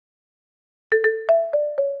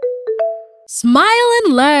Smile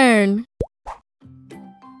and learn!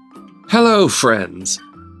 Hello, friends!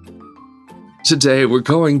 Today we're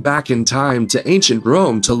going back in time to ancient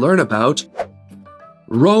Rome to learn about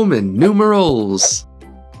Roman numerals.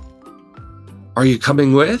 Are you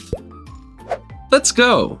coming with? Let's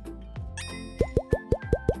go!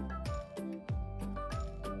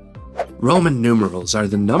 Roman numerals are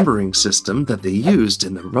the numbering system that they used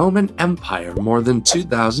in the Roman Empire more than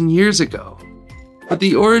 2,000 years ago. But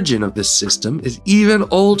the origin of this system is even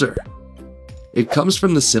older. It comes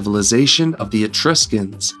from the civilization of the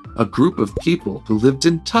Etruscans, a group of people who lived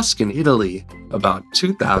in Tuscany, Italy, about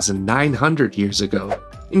 2,900 years ago.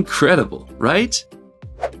 Incredible, right?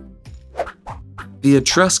 The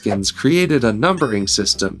Etruscans created a numbering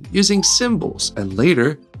system using symbols, and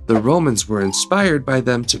later, the Romans were inspired by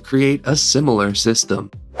them to create a similar system.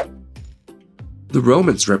 The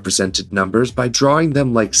Romans represented numbers by drawing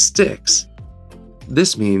them like sticks.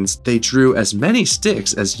 This means they drew as many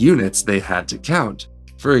sticks as units they had to count.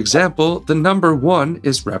 For example, the number 1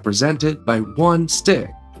 is represented by 1 stick.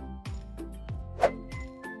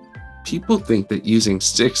 People think that using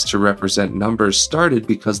sticks to represent numbers started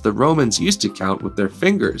because the Romans used to count with their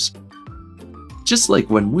fingers, just like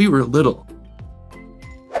when we were little.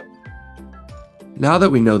 Now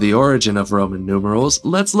that we know the origin of Roman numerals,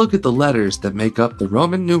 let's look at the letters that make up the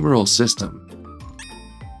Roman numeral system.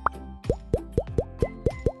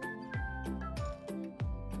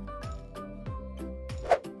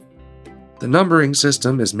 The numbering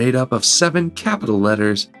system is made up of 7 capital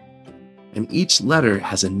letters, and each letter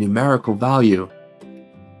has a numerical value.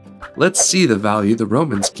 Let's see the value the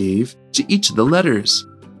Romans gave to each of the letters.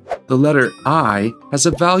 The letter I has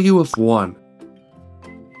a value of 1.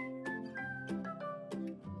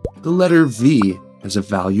 The letter V has a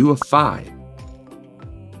value of 5.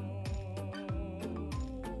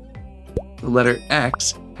 The letter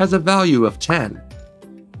X has a value of 10.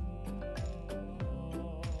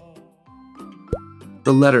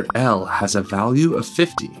 The letter L has a value of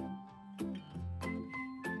 50.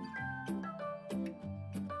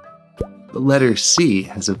 The letter C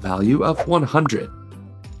has a value of 100.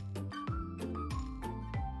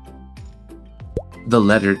 The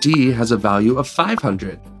letter D has a value of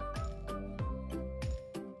 500.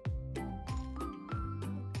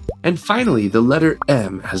 And finally, the letter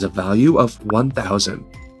M has a value of 1,000.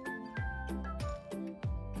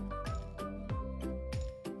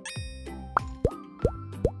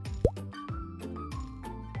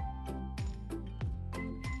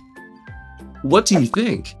 What do you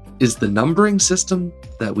think? Is the numbering system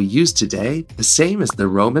that we use today the same as the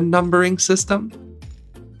Roman numbering system?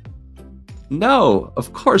 No,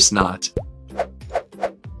 of course not.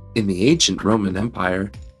 In the ancient Roman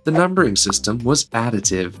Empire, the numbering system was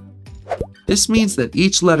additive. This means that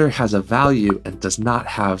each letter has a value and does not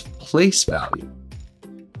have place value.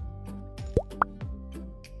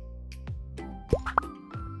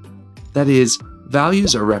 That is,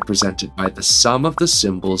 values are represented by the sum of the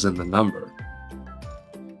symbols in the number.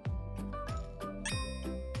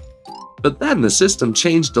 But then the system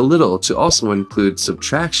changed a little to also include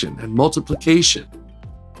subtraction and multiplication.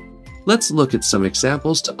 Let's look at some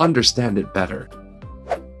examples to understand it better.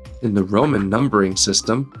 In the Roman numbering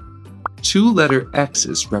system, 2 letter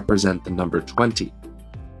X's represent the number 20,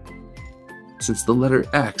 since the letter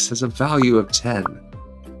X has a value of 10.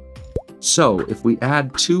 So if we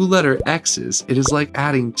add 2 letter X's, it is like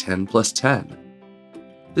adding 10 plus 10.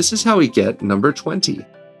 This is how we get number 20.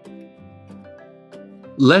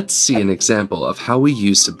 Let's see an example of how we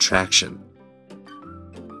use subtraction.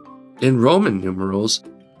 In Roman numerals,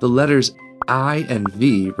 the letters I and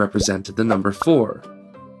V represented the number 4.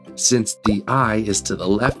 Since the I is to the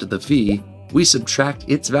left of the V, we subtract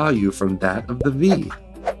its value from that of the V.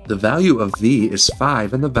 The value of V is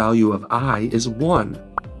 5 and the value of I is 1.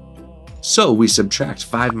 So we subtract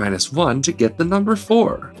 5 minus 1 to get the number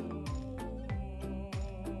 4.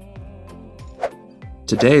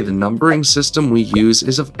 Today, the numbering system we use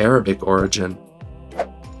is of Arabic origin.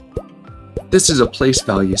 This is a place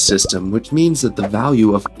value system, which means that the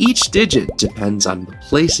value of each digit depends on the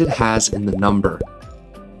place it has in the number.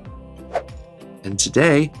 And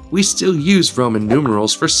today, we still use Roman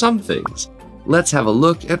numerals for some things. Let's have a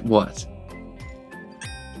look at what.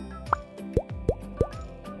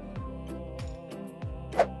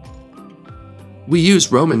 We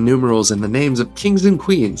use Roman numerals in the names of kings and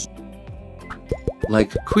queens,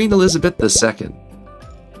 like Queen Elizabeth II.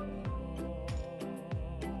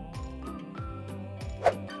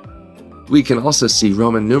 We can also see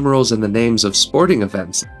Roman numerals in the names of sporting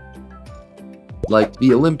events, like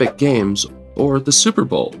the Olympic Games or the Super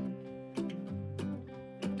Bowl.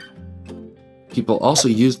 People also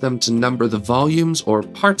use them to number the volumes or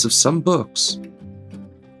parts of some books.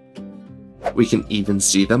 We can even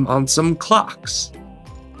see them on some clocks.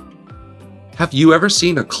 Have you ever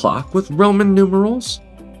seen a clock with Roman numerals?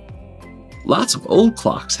 Lots of old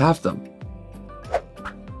clocks have them.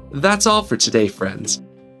 That's all for today, friends.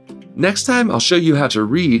 Next time I'll show you how to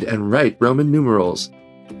read and write Roman numerals.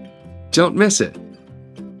 Don't miss it.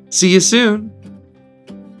 See you soon!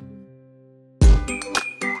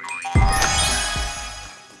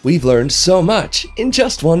 We've learned so much in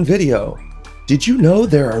just one video. Did you know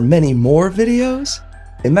there are many more videos?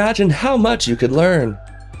 Imagine how much you could learn.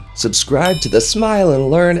 Subscribe to the Smile and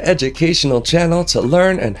Learn educational channel to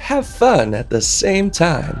learn and have fun at the same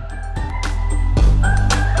time.